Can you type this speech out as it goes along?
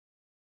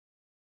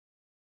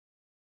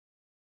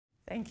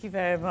Thank you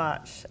very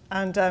much.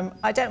 And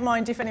I don't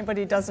mind if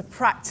anybody does a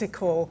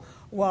practical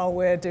while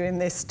we're doing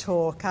this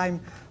talk.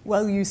 I'm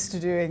well used to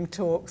doing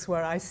talks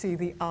where I see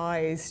the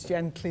eyes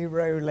gently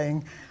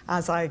rolling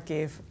as I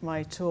give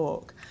my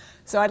talk.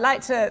 So I'd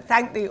like to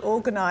thank the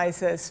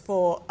organisers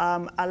for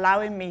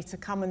allowing me to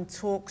come and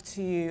talk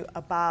to you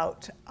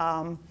about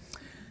the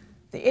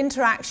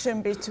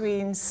interaction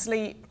between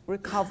sleep,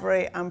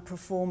 recovery and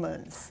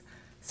performance.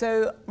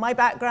 So my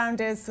background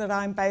is that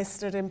I'm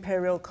based at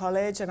Imperial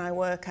College and I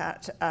work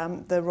at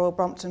the Royal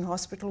Brompton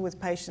Hospital with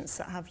patients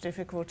that have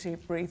difficulty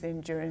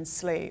breathing during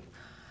sleep.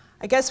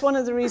 I guess one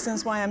of the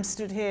reasons why I'm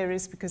stood here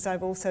is because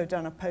I've also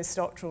done a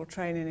postdoctoral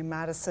training in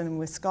Madison and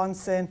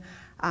Wisconsin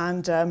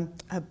and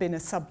have been a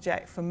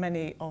subject for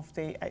many of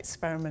the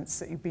experiments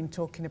that you've been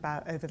talking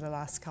about over the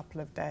last couple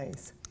of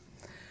days.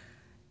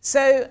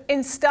 So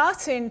in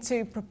starting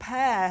to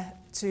prepare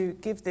to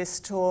give this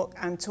talk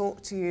and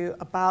talk to you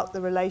about the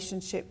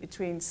relationship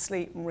between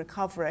sleep and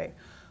recovery,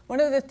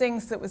 one of the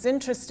things that was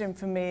interesting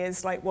for me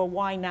is like, well,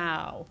 why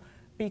now?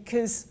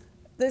 Because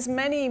there's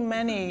many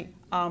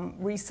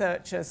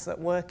researchers that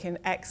work in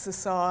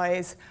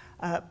exercise,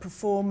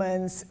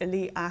 performance,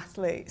 elite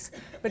athletes.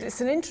 But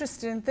it's an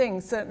interesting thing,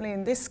 certainly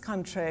in this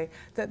country,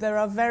 that there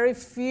are very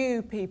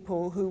few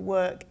people who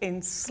work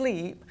in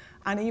sleep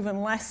and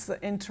even less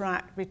that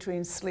interact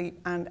between sleep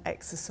and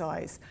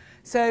exercise.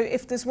 So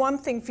if there's one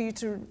thing for you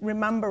to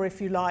remember, if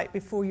you like,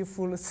 before you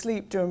fall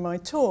asleep during my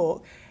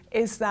talk,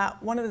 is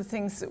that one of the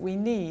things that we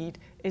need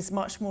is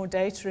much more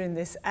data in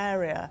this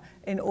area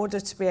in order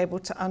to be able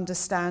to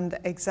understand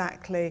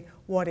exactly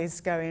what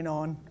is going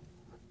on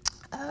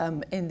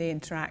in the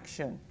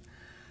interaction.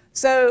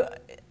 So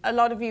a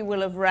lot of you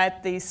will have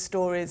read these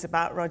stories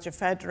about Roger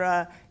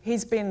Federer.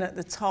 He's been at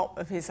the top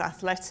of his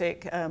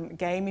athletic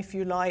game, if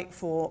you like,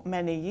 for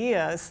many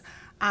years.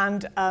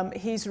 And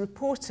he's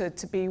reported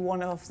to be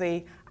one of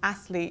the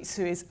athletes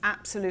who is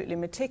absolutely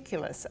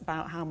meticulous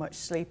about how much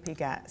sleep he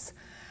gets.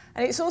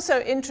 And it's also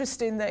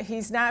interesting that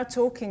he's now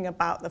talking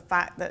about the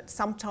fact that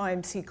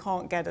sometimes he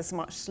can't get as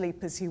much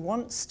sleep as he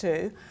wants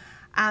to,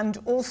 and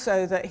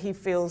also that he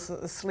feels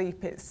that the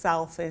sleep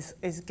itself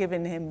is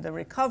giving him the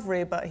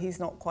recovery, but he's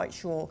not quite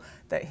sure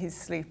that his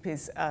sleep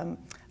is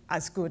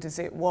as good as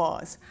it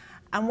was.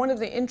 And one of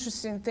the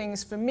interesting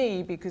things for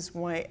me, because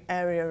my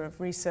area of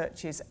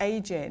research is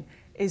aging,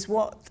 is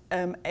what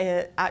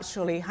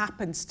actually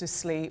happens to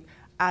sleep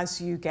as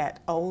you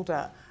get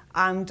older.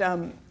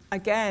 And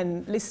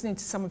again, listening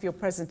to some of your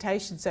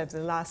presentations over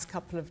the last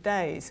couple of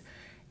days,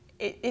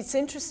 it's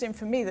interesting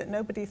for me that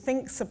nobody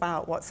thinks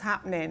about what's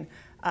happening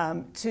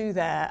to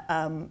their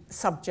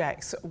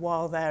subjects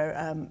while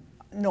they're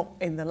not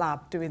in the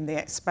lab doing the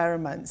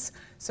experiments.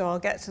 So I'll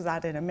get to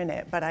that in a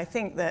minute. But I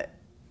think that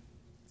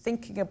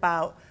thinking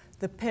about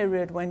the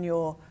period when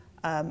your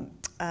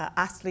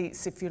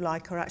athletes, if you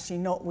like, are actually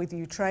not with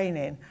you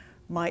training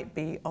might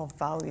be of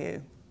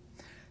value.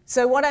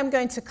 So what I'm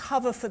going to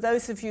cover for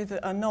those of you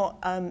that are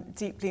not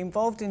deeply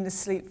involved in the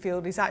sleep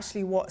field is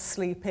actually what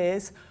sleep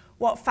is,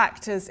 what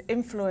factors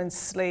influence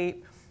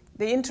sleep,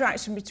 the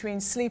interaction between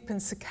sleep and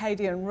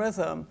circadian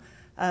rhythm.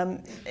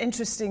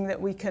 Interesting that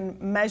we can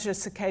measure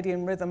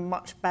circadian rhythm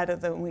much better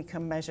than we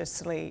can measure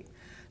sleep.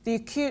 The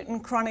acute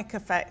and chronic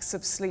effects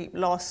of sleep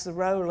loss, the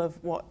role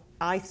of what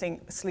I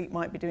think sleep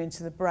might be doing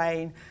to the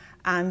brain,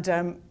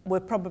 and we're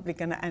probably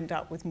going to end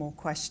up with more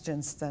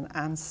questions than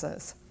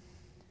answers.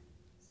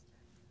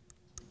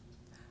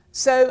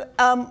 So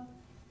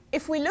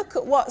if we look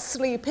at what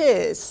sleep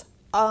is,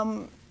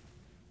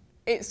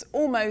 it's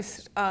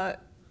almost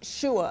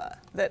sure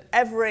that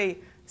every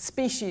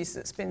species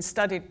that's been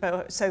studied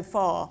so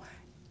far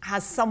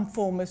has some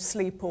form of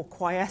sleep or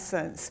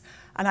quiescence.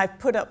 And I've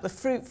put up the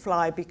fruit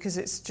fly because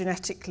it's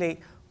genetically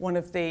one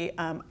of the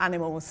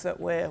animals that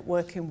we're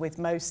working with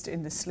most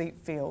in the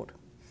sleep field.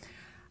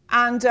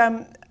 And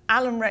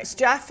Alan Rex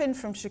Jaffin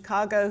from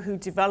Chicago, who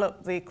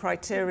developed the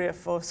criteria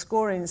for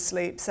scoring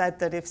sleep, said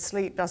that if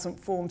sleep doesn't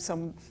form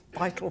some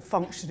vital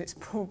function, it's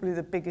probably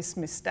the biggest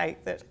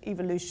mistake that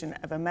evolution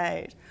ever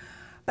made.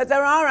 But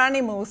there are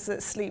animals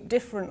that sleep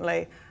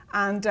differently,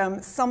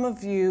 and some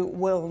of you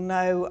will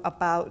know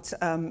about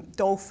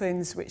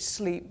dolphins which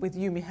sleep with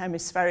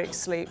unihemispheric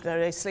sleep.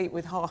 They sleep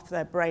with half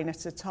their brain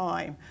at a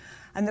time.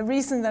 And the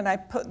reason that I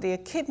put the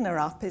echidna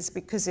up is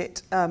because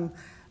it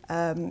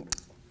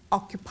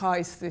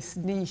occupies this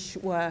niche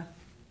where,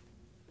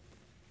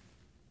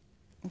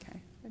 okay,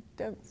 I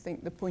don't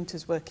think the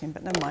pointer's working,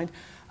 but never mind.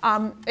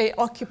 It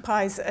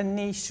occupies a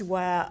niche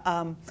where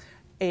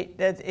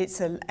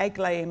it's an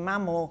egg-laying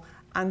mammal,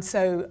 and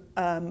so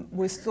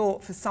was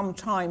thought for some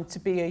time to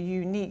be a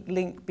unique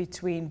link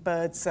between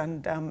birds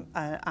and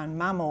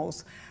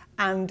mammals.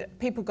 And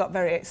people got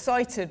very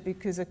excited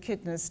because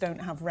echidnas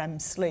don't have REM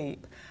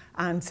sleep,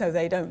 and so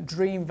they don't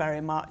dream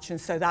very much, and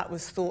so that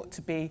was thought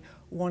to be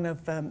one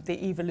of the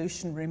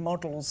evolutionary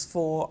models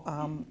for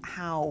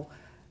how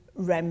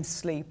REM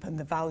sleep and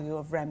the value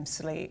of REM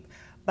sleep.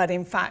 But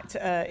in fact,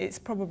 it's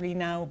probably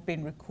now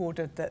been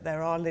recorded that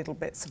there are little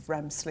bits of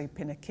REM sleep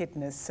in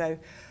echidnas. So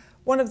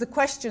one of the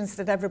questions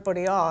that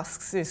everybody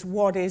asks is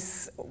what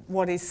is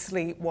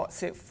sleep,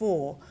 what's it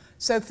for?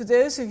 So for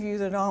those of you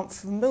that aren't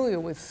familiar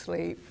with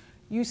sleep,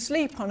 you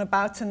sleep on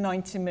about a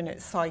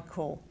 90-minute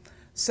cycle.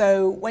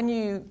 So when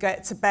you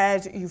get to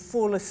bed, you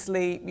fall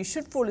asleep. You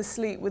should fall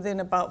asleep within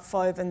about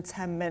 5 and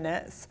 10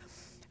 minutes.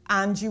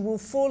 And you will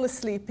fall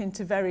asleep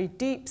into very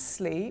deep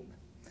sleep.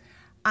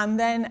 And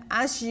then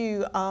as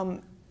you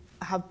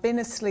have been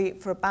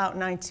asleep for about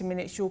 90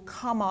 minutes, you'll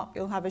come up,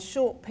 you'll have a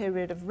short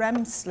period of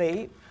REM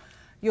sleep.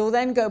 You'll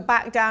then go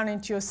back down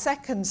into your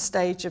second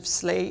stage of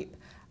sleep,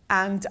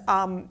 and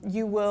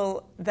you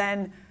will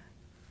then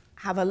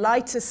have a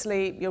lighter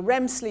sleep. Your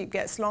REM sleep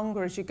gets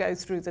longer as you go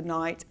through the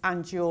night,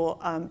 and your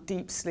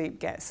deep sleep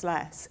gets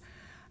less.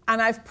 And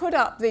I've put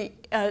up the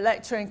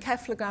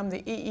electroencephalogram,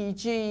 the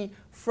EEG,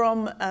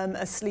 from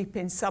a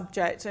sleeping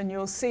subject, and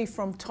you'll see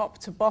from top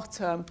to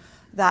bottom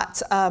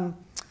that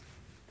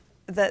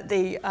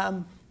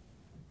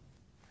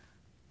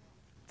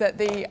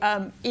the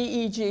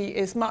EEG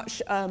is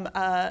much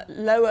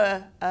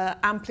lower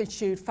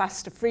amplitude,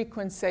 faster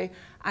frequency,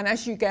 and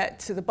as you get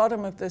to the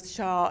bottom of the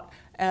chart,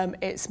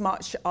 it's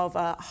much of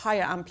a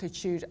higher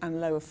amplitude and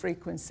lower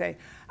frequency.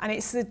 And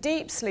it's the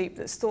deep sleep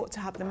that's thought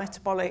to have the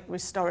metabolic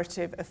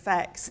restorative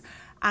effects.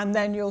 And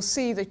then you'll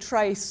see the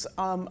trace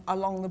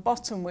along the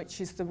bottom, which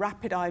is the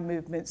rapid eye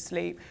movement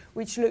sleep,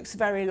 which looks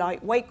very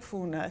like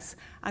wakefulness.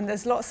 And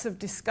there's lots of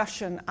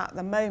discussion at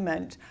the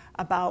moment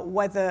about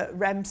whether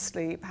REM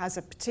sleep has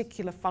a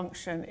particular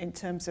function in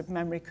terms of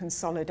memory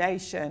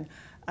consolidation,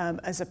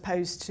 as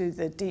opposed to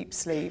the deep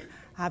sleep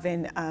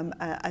having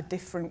a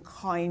different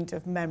kind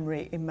of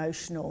memory,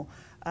 emotional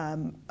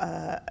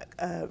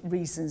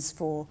reasons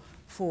for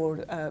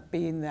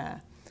being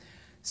there.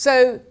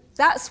 So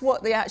that's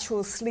what the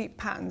actual sleep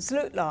patterns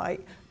look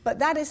like, but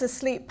that is a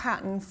sleep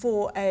pattern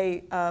for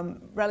a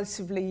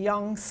relatively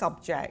young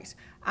subject.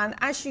 And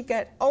as you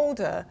get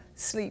older,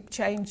 sleep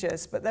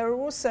changes, but there are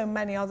also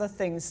many other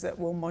things that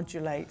will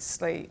modulate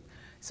sleep.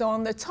 So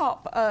on the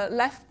top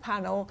left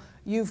panel,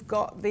 you've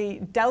got the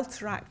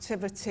delta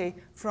activity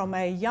from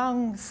a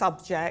young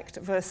subject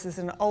versus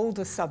an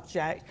older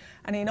subject.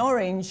 And in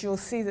orange, you'll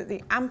see that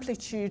the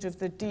amplitude of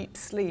the deep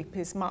sleep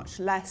is much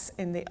less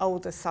in the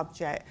older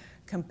subject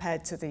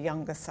compared to the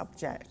younger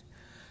subject.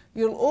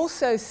 You'll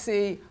also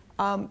see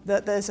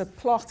that there's a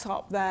plot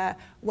up there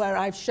where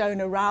I've shown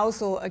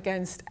arousal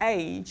against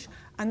age,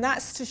 and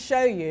that's to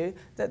show you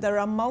that there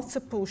are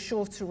multiple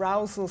short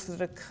arousals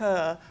that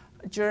occur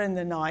during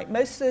the night.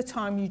 Most of the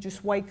time you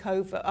just wake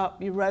up,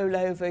 you roll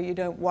over, you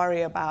don't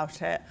worry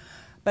about it.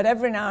 But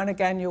every now and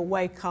again you'll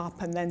wake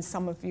up, and then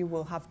some of you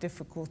will have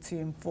difficulty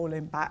in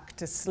falling back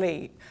to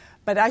sleep.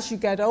 But as you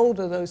get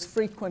older, those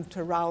frequent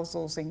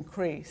arousals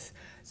increase.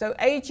 So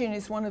aging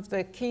is one of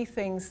the key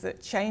things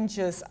that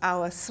changes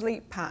our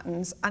sleep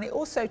patterns, and it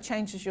also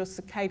changes your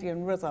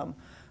circadian rhythm,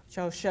 which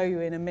I'll show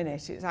you in a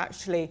minute. It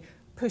actually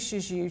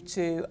pushes you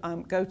to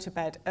go to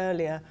bed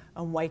earlier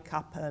and wake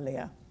up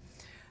earlier.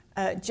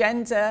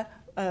 Gender,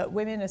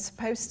 women are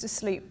supposed to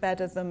sleep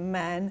better than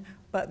men,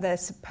 but they're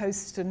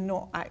supposed to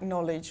not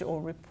acknowledge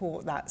or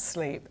report that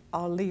sleep.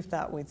 I'll leave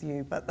that with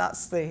you, but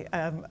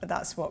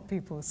that's what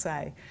people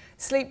say.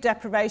 Sleep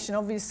deprivation,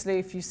 obviously,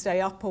 if you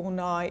stay up all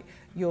night,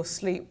 your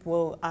sleep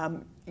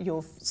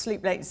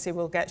latency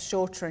will get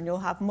shorter, and you'll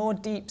have more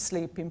deep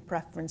sleep in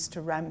preference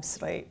to REM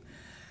sleep.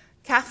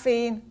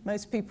 Caffeine,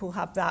 most people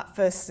have that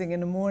first thing in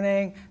the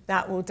morning.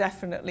 That will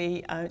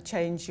definitely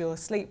change your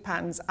sleep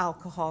patterns.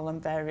 Alcohol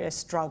and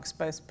various drugs,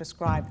 both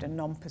prescribed and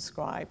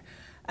non-prescribed.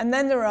 And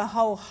then there are a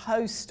whole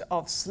host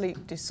of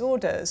sleep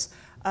disorders,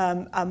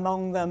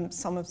 among them,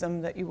 some of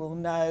them that you will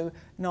know,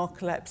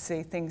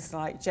 narcolepsy, things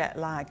like jet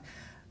lag.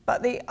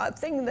 But the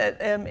thing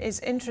that is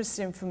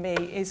interesting for me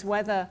is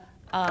whether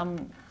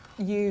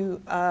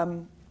you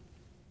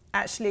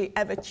actually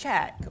ever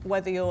check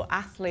whether your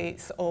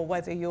athletes or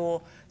whether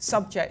your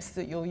subjects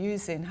that you're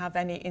using have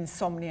any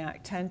insomniac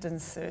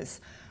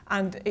tendencies.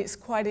 And it's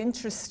quite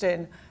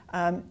interesting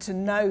to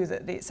know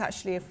that it's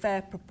actually a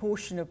fair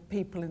proportion of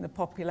people in the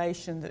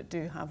population that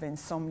do have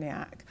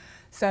insomniac.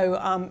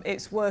 So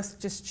it's worth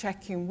just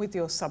checking with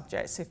your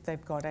subjects if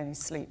they've got any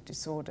sleep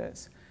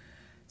disorders.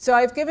 So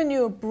I've given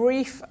you a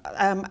brief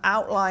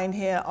outline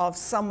here of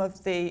some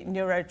of the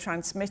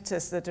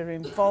neurotransmitters that are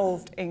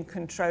involved in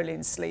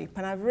controlling sleep.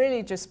 And I've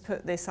really just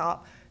put this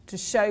up to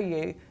show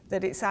you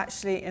that it's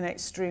actually an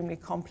extremely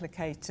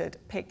complicated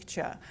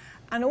picture.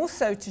 And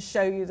also to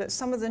show you that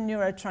some of the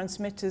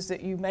neurotransmitters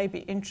that you may be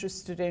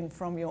interested in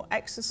from your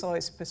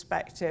exercise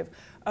perspective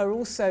are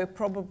also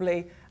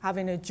probably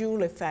having a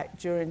dual effect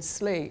during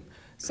sleep.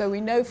 So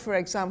we know, for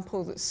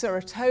example, that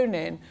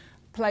serotonin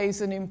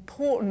plays an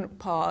important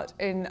part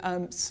in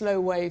slow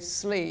wave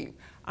sleep.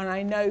 And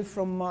I know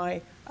from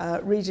my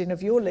reading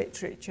of your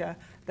literature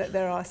that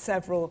there are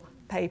several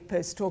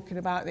papers talking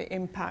about the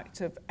impact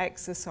of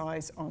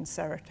exercise on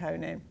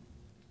serotonin.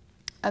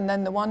 And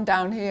then the one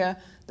down here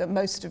that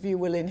most of you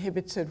will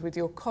inhibited with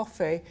your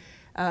coffee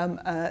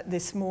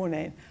this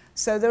morning.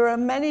 So there are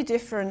many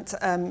different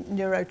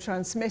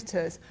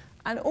neurotransmitters,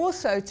 and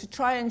also to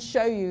try and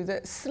show you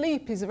that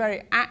sleep is a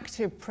very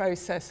active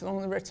process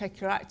along the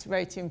reticular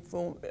activating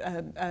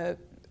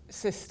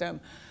system.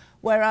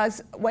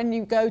 Whereas when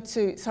you go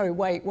to,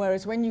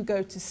 whereas when you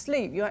go to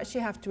sleep, you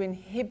actually have to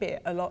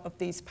inhibit a lot of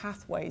these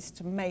pathways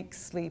to make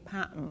sleep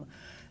happen.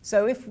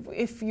 So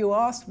if you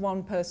ask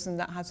one person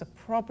that has a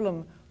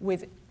problem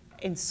with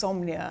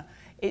insomnia,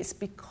 it's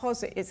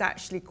because it is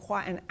actually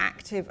quite an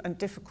active and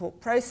difficult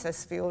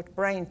process for your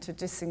brain to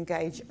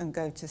disengage and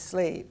go to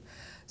sleep.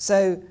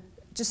 So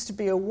just to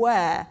be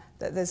aware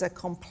that there's a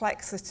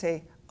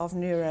complexity of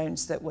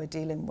neurons that we're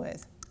dealing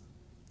with.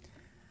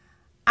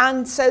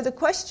 And so the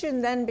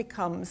question then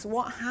becomes,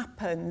 what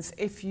happens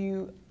if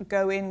you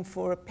go in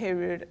for a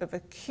period of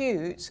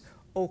acute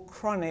or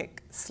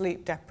chronic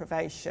sleep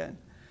deprivation?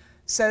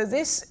 So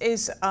this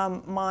is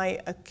my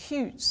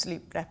acute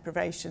sleep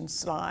deprivation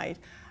slide.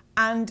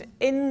 And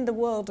in the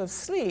world of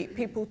sleep,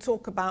 people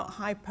talk about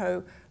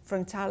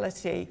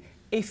hypofrontality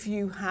if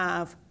you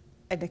have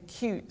an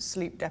acute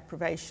sleep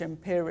deprivation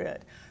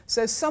period.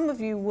 So some of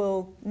you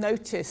will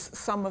notice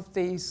some of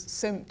these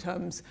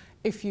symptoms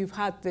if you've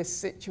had this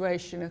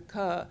situation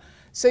occur.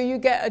 So you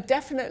get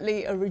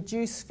definitely a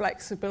reduced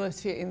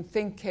flexibility in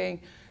thinking.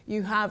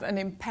 You have an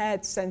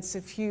impaired sense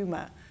of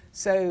humour.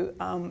 So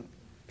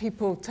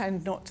people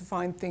tend not to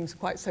find things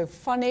quite so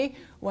funny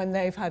when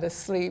they've had a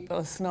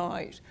sleepless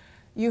night.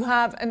 You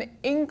have an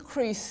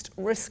increased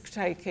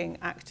risk-taking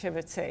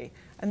activity.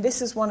 And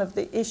this is one of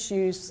the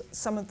issues.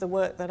 Some of the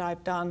work that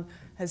I've done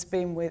has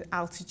been with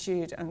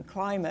altitude and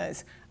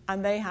climbers,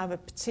 and they have a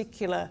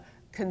particular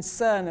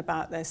concern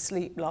about their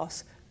sleep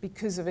loss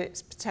because of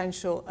its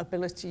potential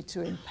ability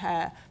to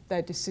impair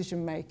their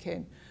decision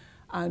making.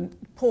 And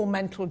poor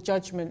mental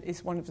judgment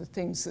is one of the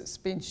things that's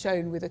been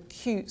shown with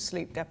acute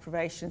sleep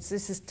deprivation. So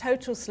this is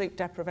total sleep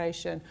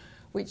deprivation,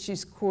 which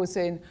is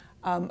causing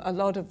a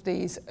lot of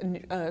these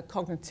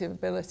cognitive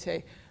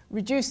ability.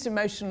 Reduced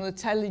emotional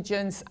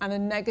intelligence and a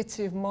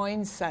negative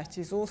mindset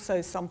is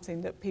also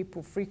something that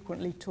people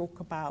frequently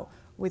talk about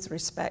with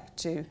respect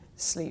to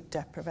sleep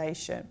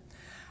deprivation.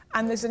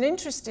 And there's an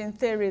interesting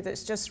theory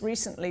that's just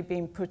recently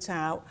been put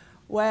out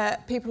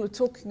where people are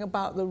talking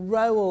about the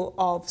role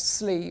of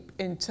sleep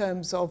in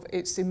terms of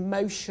its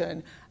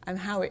emotion and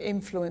how it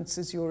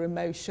influences your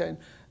emotion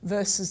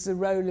versus the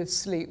role of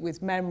sleep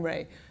with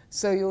memory.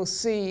 So you'll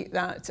see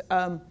that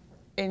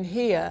in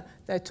here,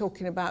 they're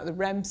talking about the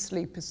REM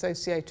sleep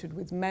associated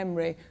with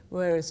memory,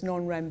 whereas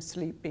non-REM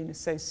sleep being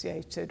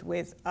associated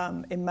with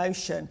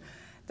emotion.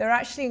 They're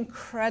actually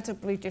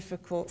incredibly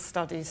difficult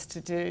studies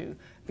to do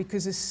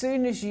because as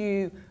soon as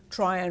you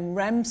try and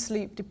REM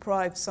sleep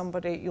deprive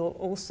somebody, you'll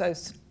also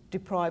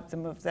deprive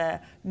them of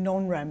their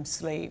non-REM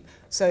sleep.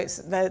 So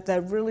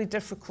they're really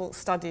difficult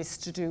studies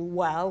to do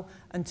well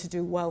and to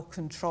do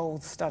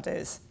well-controlled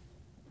studies.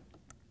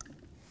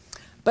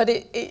 But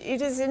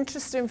it is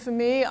interesting for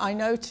me. I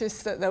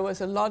noticed that there was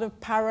a lot of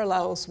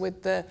parallels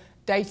with the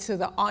data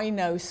that I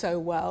know so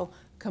well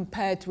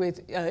compared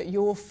with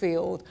your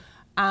field.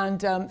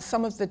 And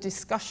some of the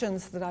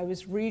discussions that I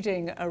was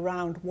reading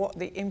around what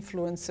the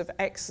influence of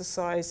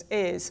exercise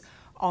is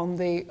on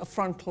the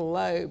frontal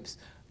lobes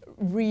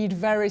read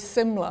very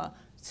similar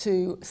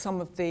to some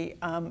of the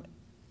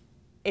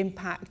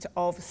impact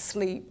of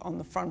sleep on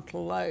the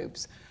frontal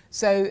lobes.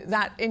 So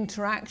that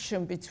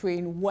interaction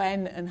between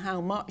when and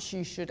how much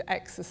you should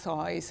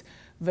exercise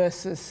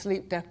versus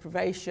sleep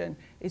deprivation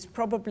is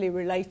probably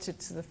related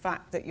to the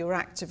fact that you're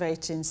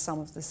activating some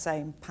of the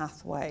same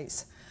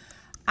pathways.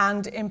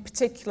 And in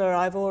particular,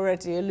 I've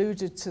already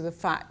alluded to the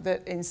fact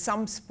that in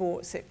some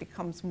sports it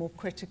becomes more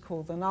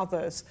critical than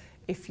others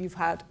if you've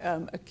had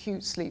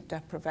acute sleep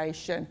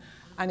deprivation.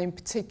 And in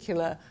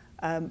particular,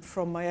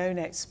 from my own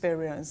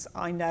experience,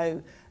 I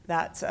know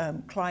that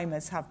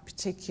climbers have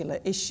particular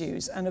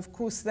issues. And of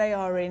course, they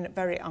are in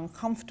very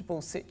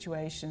uncomfortable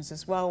situations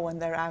as well when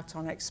they're out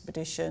on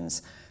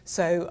expeditions.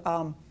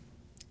 So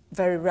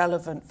very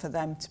relevant for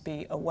them to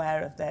be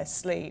aware of their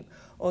sleep.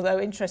 Although,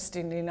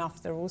 interestingly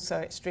enough, they're also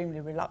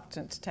extremely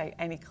reluctant to take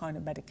any kind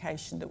of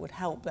medication that would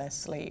help their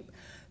sleep.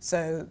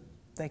 So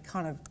they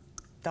kind of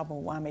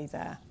double whammy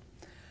there.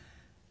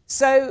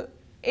 So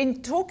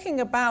in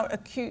talking about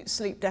acute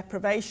sleep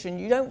deprivation,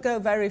 you don't go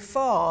very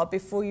far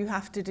before you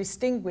have to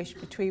distinguish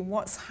between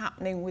what's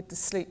happening with the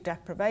sleep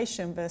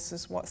deprivation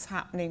versus what's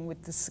happening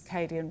with the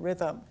circadian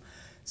rhythm.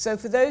 So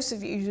for those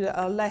of you that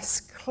are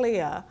less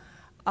clear,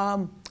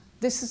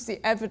 this is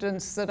the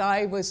evidence that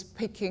I was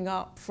picking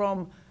up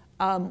from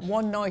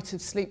one night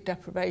of sleep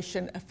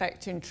deprivation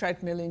affecting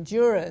treadmill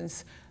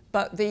endurance,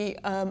 but the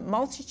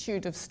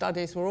multitude of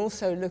studies were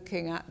also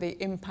looking at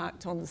the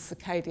impact on the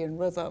circadian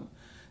rhythm.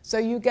 So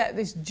you get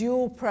this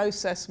dual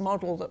process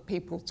model that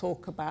people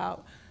talk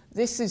about.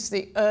 This is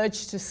the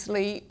urge to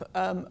sleep,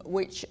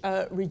 which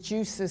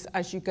reduces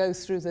as you go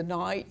through the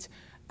night,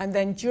 and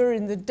then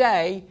during the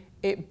day,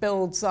 it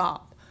builds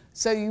up.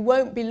 So you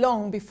won't be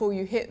long before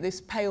you hit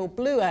this pale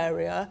blue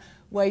area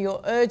where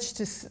your urge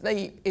to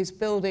sleep is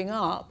building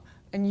up,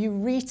 and you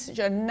reach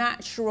a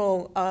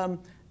natural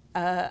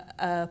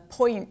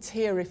point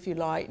here, if you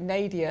like,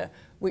 nadir,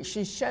 which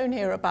is shown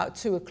here about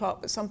 2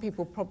 o'clock, but some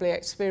people probably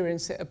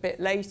experience it a bit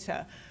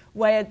later,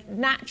 where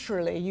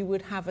naturally you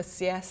would have a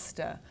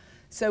siesta.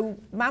 So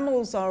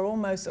mammals are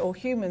almost, or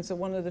humans are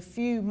one of the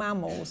few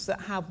mammals that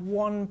have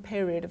one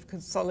period of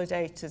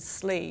consolidated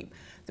sleep.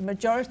 The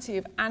majority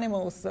of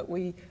animals that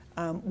we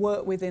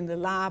work with in the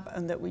lab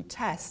and that we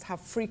test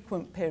have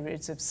frequent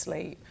periods of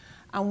sleep.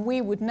 And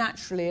we would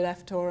naturally,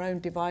 left to our own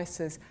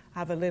devices,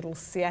 have a little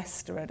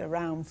siesta at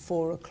around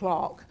 4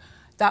 o'clock.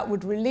 That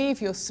would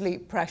relieve your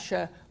sleep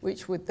pressure,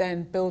 which would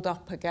then build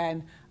up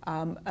again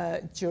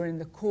during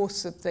the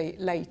course of the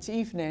late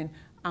evening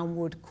and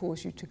would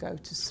cause you to go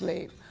to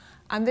sleep.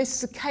 And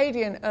this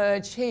circadian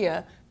urge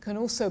here can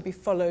also be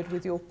followed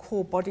with your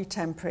core body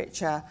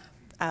temperature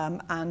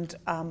and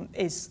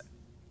is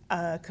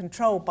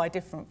controlled by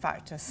different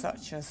factors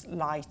such as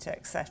light,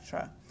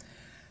 etc.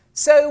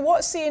 So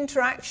what's the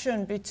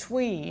interaction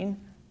between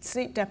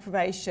sleep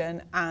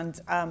deprivation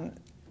and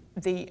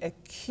the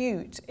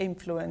acute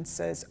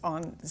influences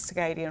on the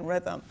circadian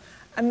rhythm?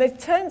 And there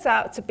turns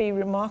out to be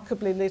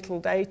remarkably little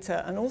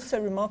data, and also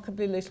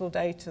remarkably little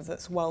data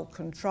that's well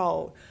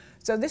controlled.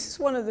 So this is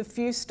one of the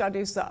few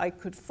studies that I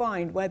could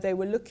find where they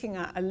were looking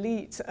at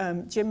elite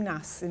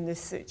gymnasts in this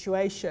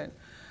situation.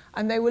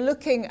 And they were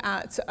looking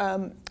at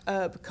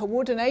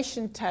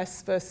coordination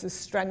tests versus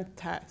strength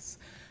tests.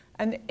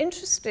 And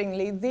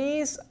interestingly,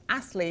 these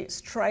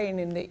athletes train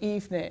in the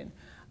evening.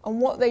 And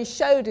what they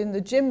showed in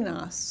the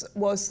gymnasts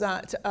was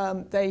that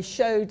they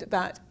showed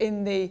that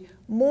in the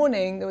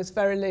morning there was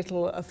very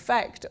little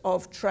effect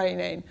of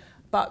training,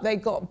 but they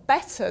got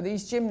better,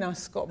 these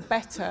gymnasts got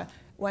better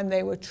when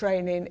they were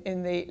training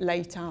in the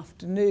late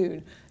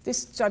afternoon. This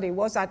study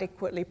was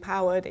adequately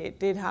powered, it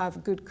did have a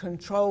good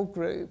control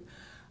group,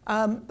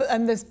 and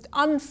the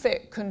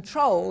unfit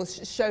controls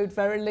showed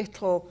very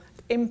little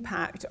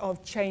impact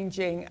of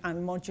changing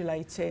and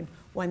modulating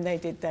when they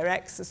did their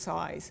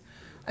exercise.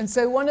 And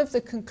so one of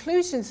the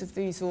conclusions of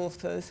these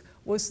authors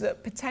was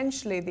that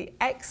potentially the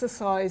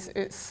exercise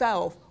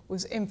itself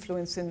was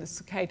influencing the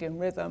circadian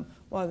rhythm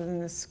rather than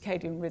the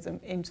circadian rhythm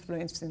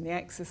influencing the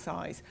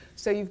exercise.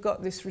 So you've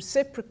got this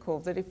reciprocal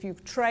that if you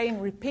train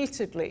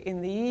repeatedly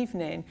in the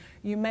evening,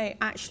 you may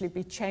actually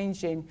be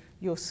changing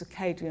your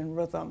circadian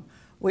rhythm,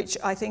 which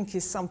I think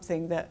is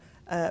something that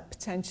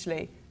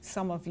potentially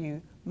some of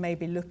you may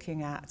be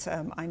looking at.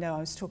 I know I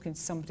was talking to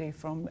somebody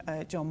from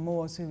John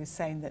Moores who was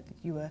saying that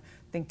you were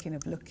thinking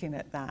of looking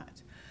at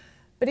that.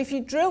 But if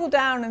you drill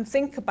down and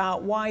think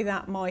about why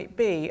that might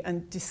be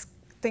and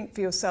think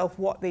for yourself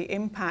what the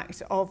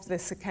impact of the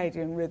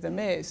circadian rhythm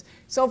is,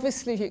 it's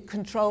obviously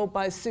controlled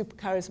by a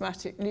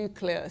suprachiasmatic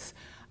nucleus,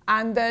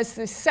 and there's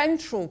this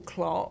central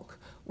clock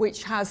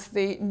which has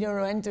the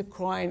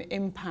neuroendocrine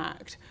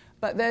impact.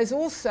 But there's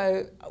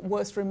also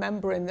worth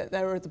remembering that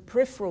there are the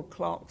peripheral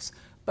clocks,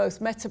 both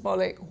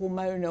metabolic,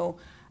 hormonal,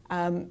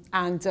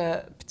 and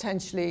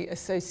potentially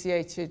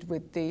associated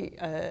with the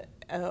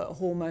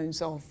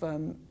hormones of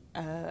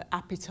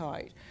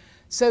appetite.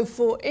 So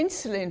for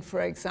insulin,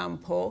 for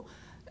example,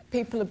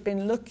 people have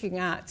been looking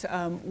at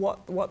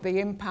what the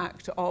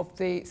impact of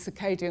the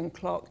circadian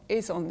clock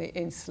is on the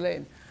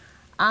insulin.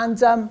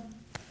 And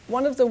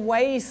one of the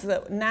ways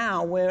that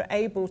now we're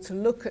able to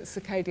look at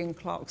circadian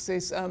clocks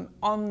is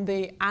on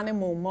the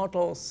animal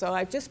models. So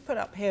I've just put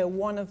up here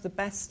one of the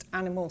best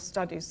animal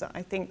studies that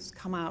I think's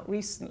come out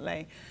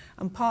recently,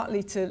 and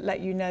partly to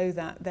let you know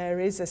that there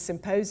is a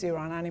symposium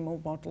on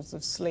animal models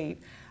of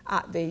sleep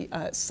at the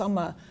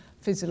summer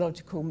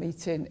physiological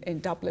meeting in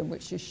Dublin,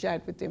 which is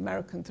shared with the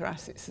American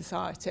Thoracic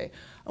Society.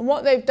 And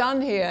what they've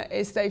done here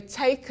is they've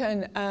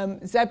taken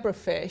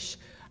zebrafish,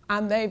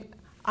 and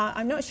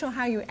I'm not sure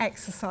how you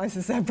exercise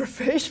a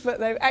zebrafish, but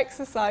they've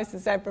exercised the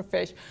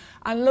zebrafish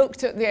and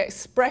looked at the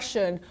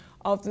expression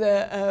of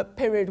the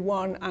period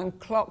 1 and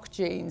clock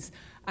genes.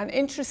 And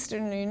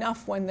interestingly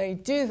enough, when they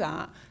do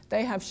that,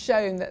 they have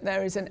shown that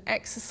there is an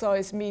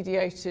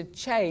exercise-mediated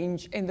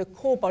change in the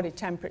core body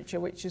temperature,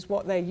 which is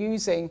what they're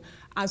using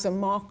as a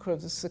marker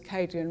of the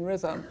circadian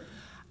rhythm.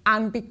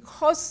 And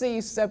because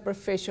these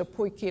zebrafish are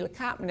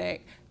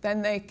poikilocapnic,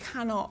 then it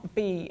cannot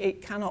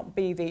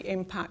be the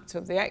impact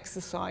of the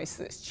exercise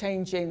that's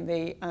changing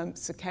the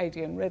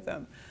circadian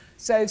rhythm.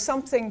 So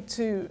something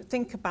to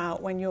think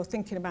about when you're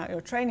thinking about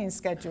your training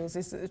schedules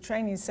is that the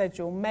training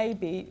schedule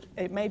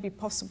it may be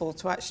possible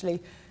to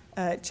actually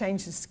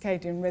change the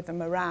circadian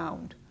rhythm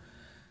around.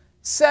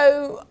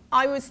 So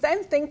I was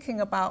then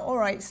thinking about, all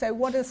right, so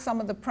what are some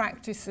of the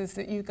practices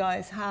that you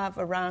guys have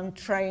around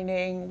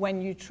training,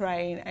 when you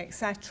train,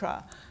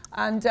 etc.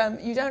 And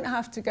you don't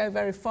have to go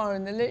very far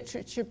in the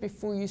literature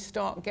before you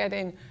start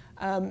getting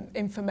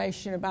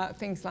information about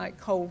things like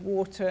cold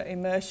water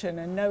immersion.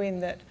 And knowing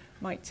that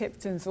Mike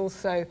Tipton's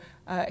also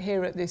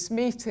here at this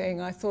meeting,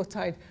 I thought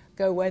I'd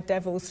go where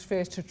devils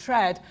fear to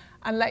tread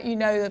and let you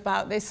know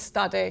about this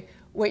study,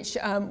 which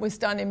was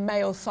done in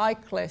male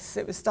cyclists.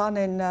 It was done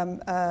in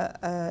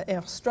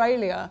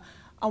Australia.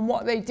 And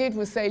what they did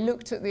was they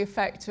looked at the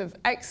effect of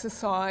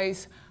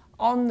exercise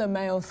on the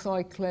male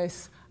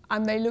cyclists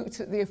and they looked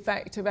at the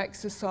effect of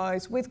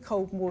exercise with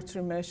cold water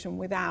immersion,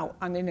 without,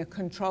 and in a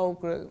control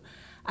group.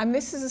 And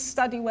this is a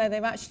study where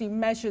they've actually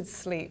measured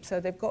sleep. So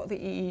they've got the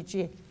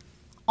EEG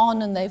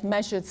on and they've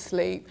measured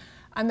sleep.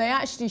 And they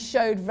actually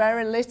showed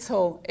very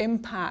little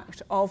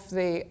impact of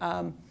the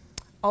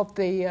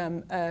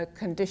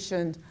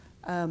condition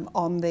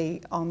on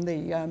the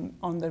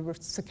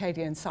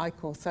circadian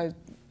cycle. So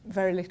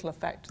very little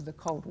effect of the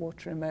cold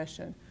water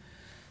immersion.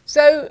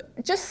 So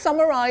just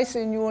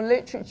summarising your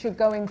literature,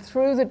 going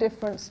through the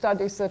different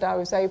studies that I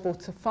was able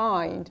to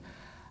find,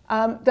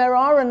 there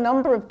are a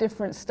number of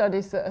different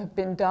studies that have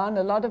been done.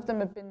 A lot of them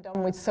have been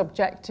done with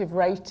subjective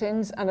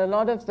ratings, and a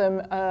lot of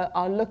them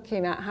are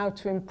looking at how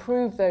to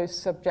improve those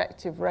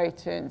subjective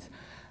ratings.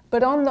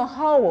 But on the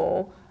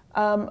whole,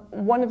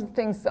 one of the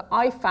things that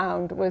I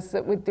found was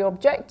that with the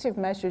objective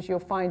measures, you're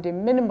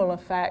finding minimal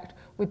effect.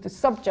 With the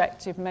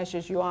subjective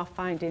measures, you are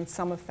finding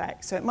some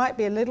effect. So it might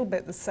be a little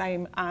bit the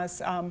same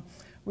as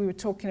we were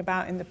talking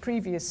about in the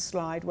previous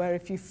slide, where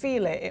if you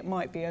feel it, it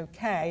might be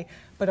okay,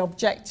 but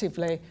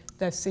objectively,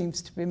 there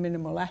seems to be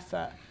minimal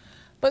effort.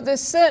 But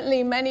there's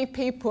certainly many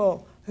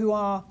people who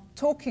are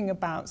talking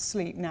about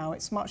sleep now.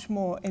 It's much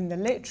more in the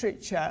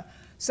literature.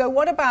 So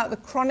what about the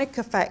chronic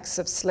effects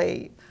of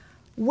sleep?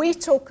 We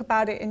talk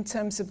about it in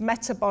terms of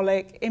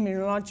metabolic,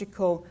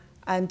 immunological,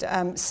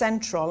 and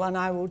central, and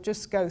I will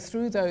just go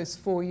through those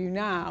for you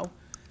now.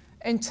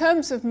 In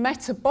terms of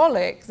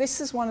metabolic,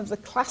 this is one of the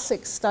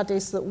classic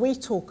studies that we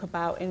talk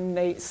about in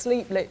the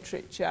sleep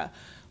literature,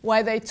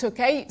 where they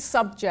took 8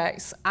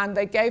 subjects and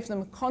they gave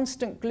them a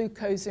constant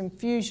glucose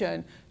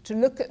infusion to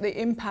look at the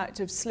impact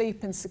of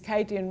sleep and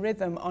circadian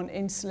rhythm on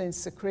insulin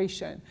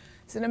secretion.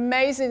 It's an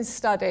amazing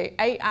study,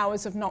 8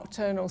 hours of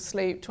nocturnal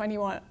sleep,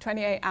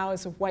 28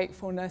 hours of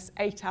wakefulness,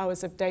 8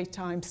 hours of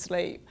daytime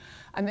sleep.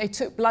 And they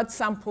took blood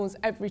samples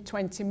every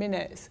 20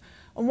 minutes.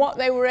 And what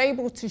they were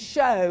able to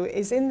show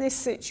is in this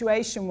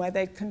situation where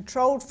they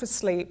controlled for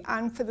sleep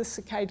and for the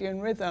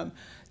circadian rhythm,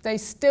 they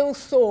still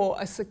saw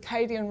a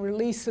circadian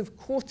release of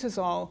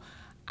cortisol,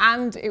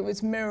 and it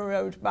was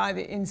mirrored by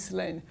the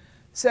insulin.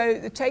 So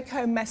the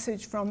take-home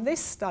message from this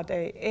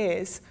study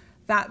is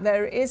that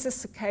there is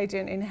a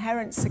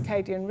inherent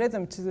circadian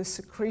rhythm to the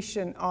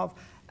secretion of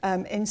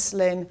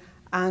insulin,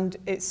 and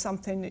it's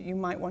something that you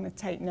might want to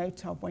take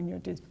note of when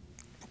you're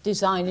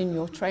designing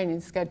your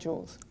training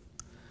schedules.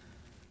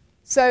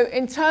 So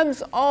in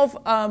terms of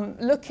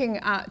looking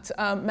at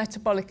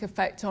metabolic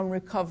effect on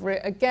recovery,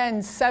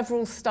 again,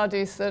 several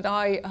studies that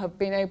I have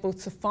been able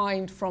to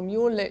find from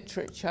your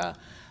literature,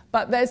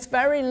 but there's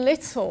very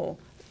little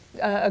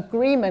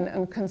agreement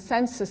and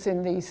consensus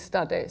in these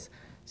studies.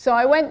 So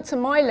I went to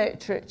my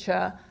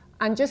literature,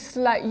 and just to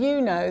let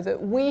you know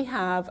that we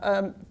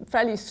have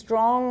fairly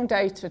strong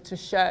data to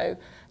show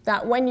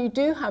that when you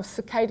do have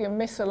circadian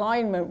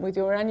misalignment with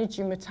your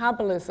energy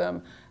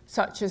metabolism,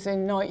 such as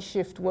in night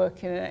shift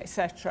working,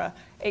 etc.,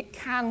 it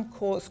can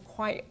cause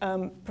quite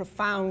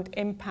profound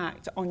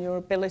impact on your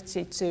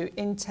ability to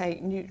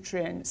intake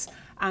nutrients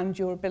and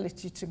your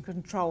ability to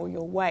control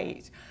your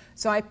weight.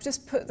 So I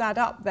just put that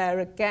up there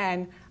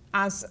again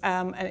as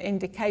an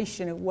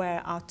indication of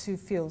where our two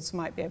fields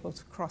might be able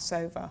to cross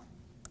over.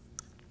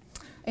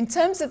 In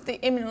terms of the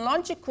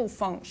immunological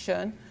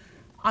function,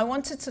 I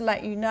wanted to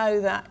let you know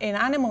that in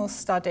animal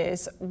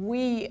studies,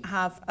 we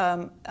have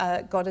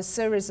got a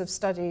series of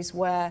studies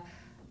where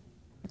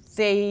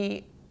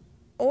the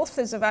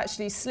authors have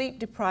actually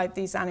sleep-deprived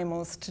these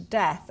animals to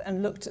death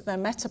and looked at their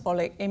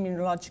metabolic,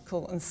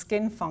 immunological, and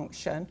skin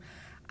function,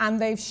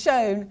 and they've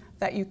shown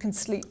that you can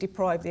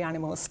sleep-deprive the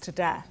animals to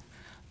death.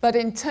 But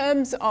in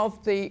terms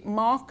of the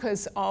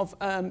markers of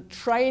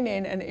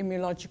training and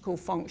immunological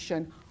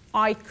function,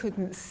 I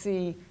couldn't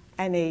see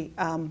any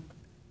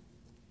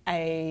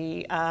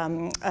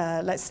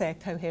let's say, a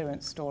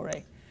coherent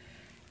story.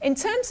 In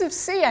terms of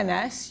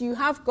CNS, you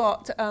have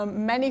got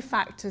many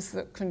factors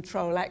that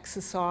control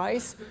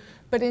exercise,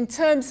 but in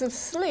terms of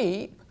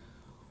sleep,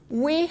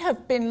 we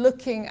have been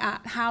looking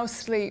at how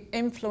sleep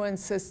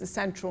influences the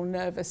central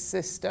nervous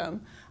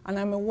system, and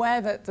I'm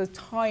aware that the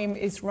time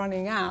is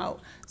running out,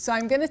 so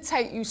I'm going to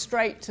take you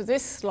straight to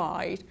this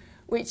slide,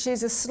 which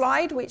is a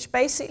slide which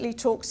basically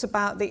talks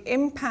about the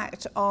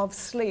impact of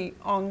sleep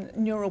on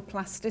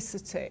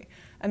neuroplasticity.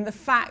 And the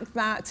fact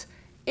that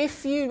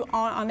if you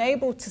are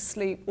unable to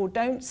sleep or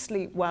don't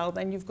sleep well,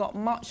 then you've got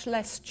much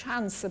less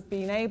chance of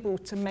being able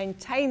to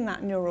maintain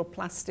that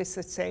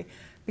neuroplasticity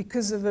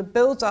because of a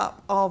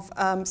build-up of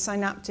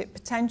synaptic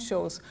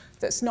potentials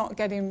that's not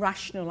getting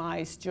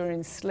rationalized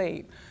during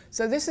sleep.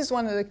 So this is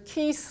one of the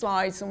key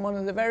slides and one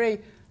of the very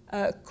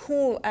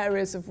cool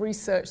areas of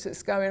research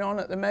that's going on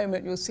at the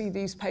moment. You'll see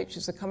these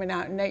papers are coming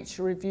out in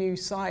Nature Review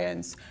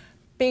Science.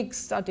 Big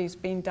studies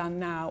being done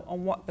now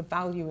on what the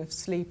value of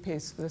sleep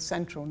is for the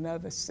central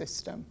nervous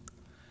system.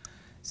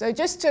 So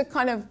just to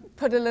kind of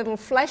put a little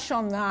flesh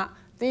on that,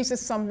 these are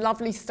some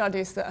lovely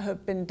studies that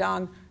have been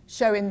done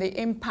showing the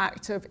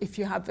impact of if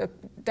you have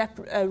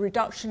a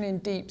reduction in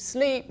deep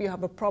sleep, you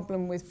have a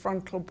problem with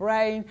frontal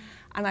brain.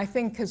 And I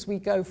think as we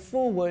go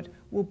forward,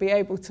 we'll be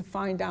able to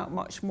find out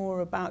much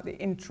more about the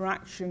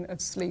interaction of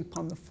sleep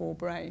on the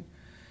forebrain.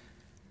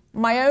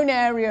 My own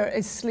area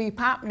is sleep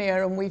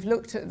apnea, and we've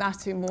looked at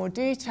that in more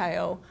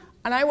detail.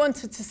 And I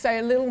wanted to say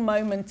a little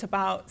moment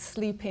about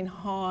sleeping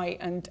high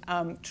and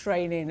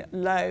training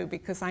low,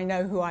 because I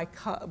know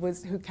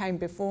who came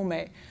before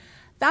me.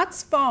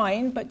 That's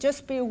fine, but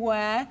just be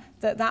aware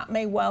that that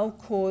may well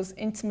cause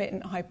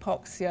intermittent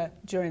hypoxia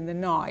during the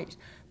night,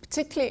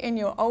 particularly in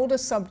your older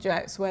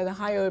subjects where the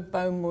hyoid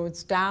bone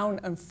moves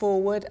down and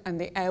forward and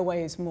the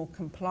airway is more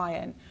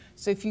compliant.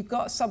 So if you've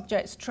got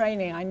subjects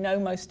training, I know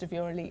most of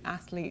your elite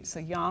athletes are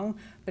young,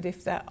 but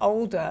if they're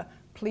older,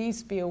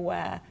 please be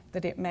aware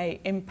that it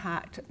may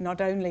impact not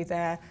only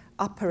their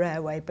upper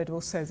airway, but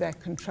also their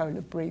control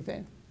of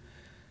breathing.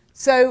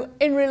 So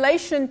in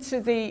relation to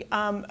the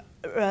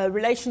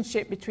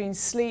relationship between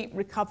sleep,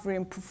 recovery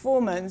and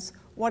performance,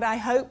 what I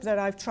hope that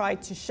I've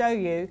tried to show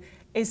you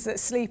is that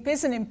sleep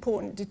is an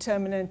important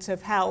determinant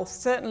of health.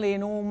 Certainly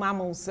in all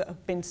mammals that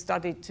have been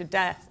studied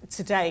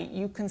to date,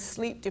 you can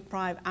sleep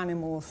deprive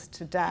animals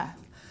to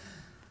death.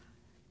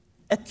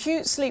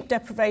 Acute sleep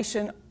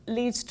deprivation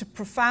leads to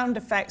profound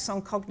effects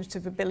on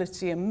cognitive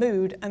ability and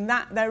mood, and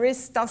that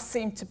does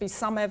seem to be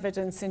some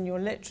evidence in your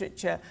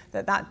literature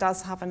that that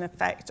does have an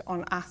effect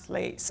on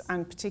athletes,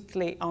 and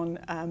particularly on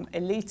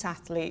elite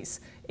athletes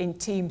in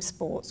team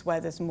sports where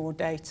there's more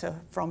data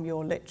from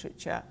your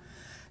literature.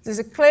 There's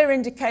a clear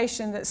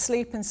indication that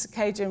sleep and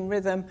circadian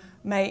rhythm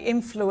may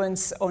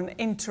influence or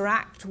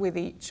interact with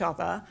each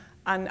other,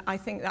 and I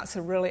think that's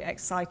a really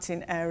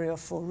exciting area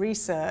for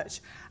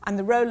research. And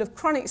the role of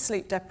chronic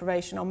sleep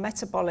deprivation on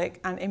metabolic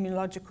and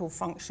immunological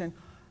function,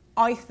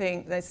 I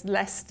think there's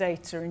less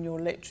data in your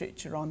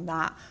literature on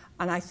that,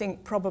 and I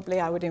think probably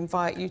I would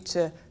invite you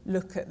to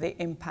look at the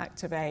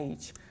impact of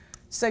age.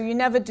 So you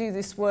never do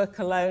this work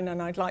alone,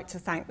 and I'd like to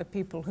thank the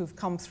people who've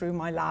come through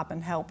my lab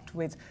and helped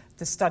with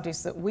the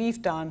studies that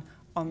we've done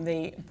on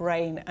the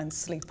brain and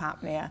sleep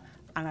apnea,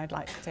 and I'd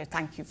like to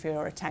thank you for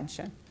your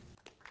attention.